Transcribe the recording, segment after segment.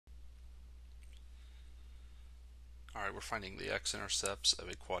Alright, we're finding the x-intercepts of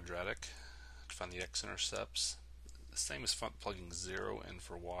a quadratic. To find the x-intercepts, the same as plugging 0 in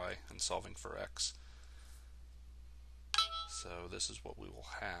for y and solving for x. So this is what we will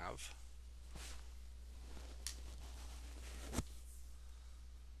have.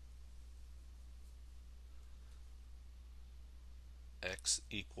 X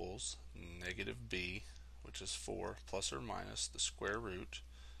equals negative b, which is 4, plus or minus the square root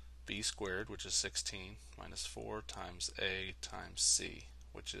b squared, which is 16, minus 4 times a times c,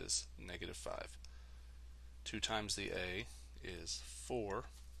 which is negative 5. 2 times the a is 4,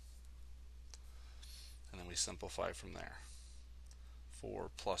 and then we simplify from there. 4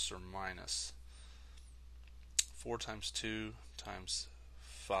 plus or minus 4 times 2 times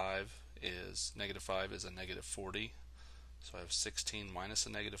 5 is negative 5 is a negative 40. So I have 16 minus a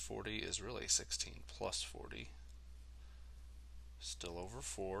negative 40 is really 16 plus 40. Still over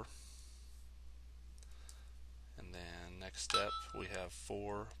 4. And then next step we have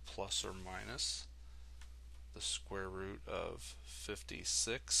 4 plus or minus the square root of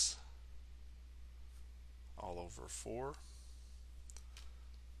 56 all over 4.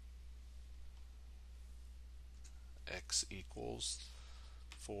 X equals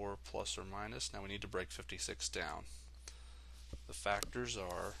 4 plus or minus. Now we need to break 56 down. The factors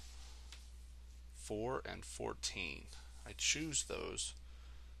are 4 and 14. I choose those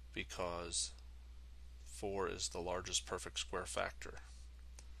because 4 is the largest perfect square factor.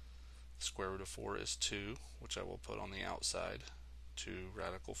 The square root of 4 is 2, which I will put on the outside, 2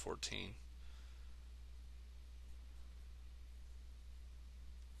 radical 14.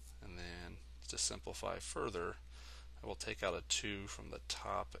 And then to simplify further, I will take out a 2 from the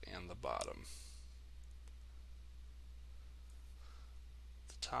top and the bottom.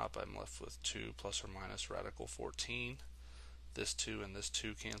 Top, I'm left with 2 plus or minus radical 14. This 2 and this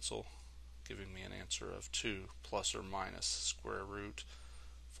 2 cancel, giving me an answer of 2 plus or minus square root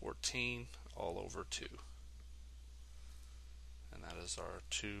 14 all over 2. And that is our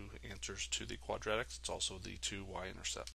two answers to the quadratic. It's also the 2 y-intercept.